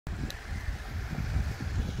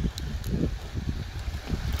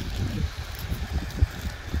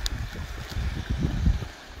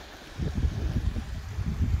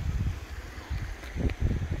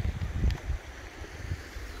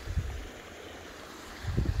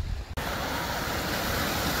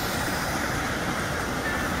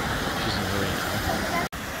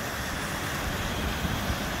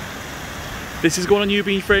This is going on You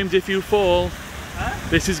Being Framed If You Fall. Huh?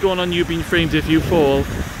 This is going on You Being Framed If You Fall.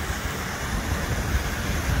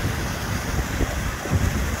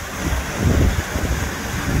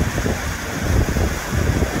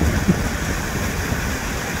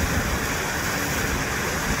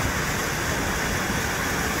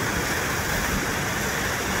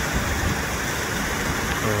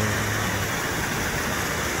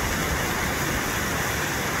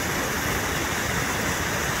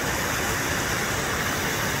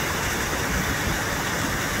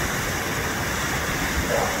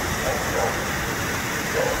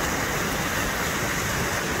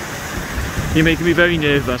 You're making me very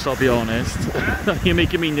nervous, I'll be honest. You're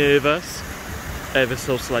making me nervous, ever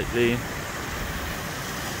so slightly.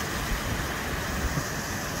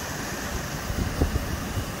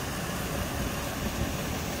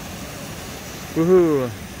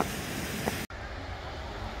 Woohoo!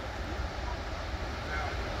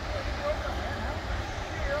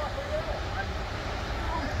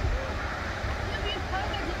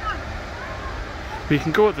 We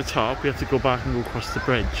can go at the top, we have to go back and go across the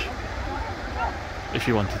bridge. If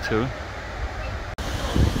you wanted to.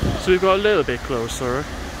 So we've got a little bit closer.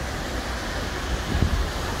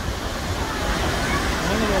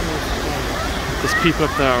 These people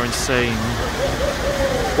up there are insane.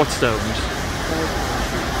 What stones?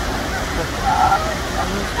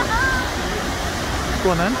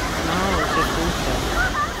 Go on then. No, it's just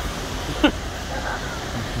water.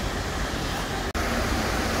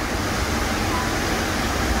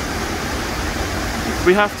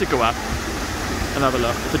 We have to go up and have a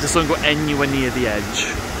look, but just don't go anywhere near the edge.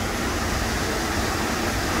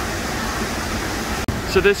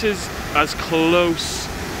 So this is as close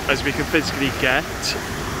as we can physically get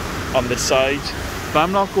on this side, but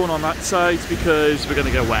I'm not going on that side because we're going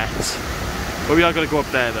to get wet. But we are going to go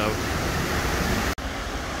up there though.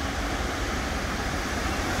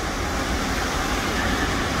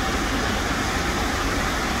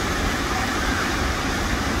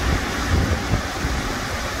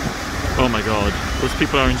 Oh my god, those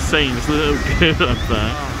people are insane. There's a little girl up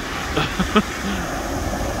there.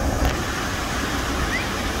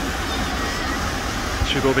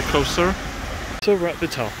 Should we go a bit closer? So we're at the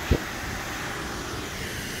top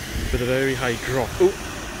with a very high drop. Oh,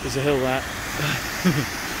 there's a hill there.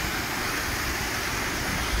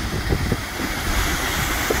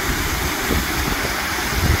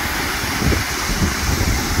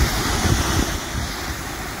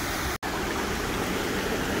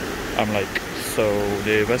 I'm like so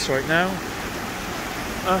nervous right now.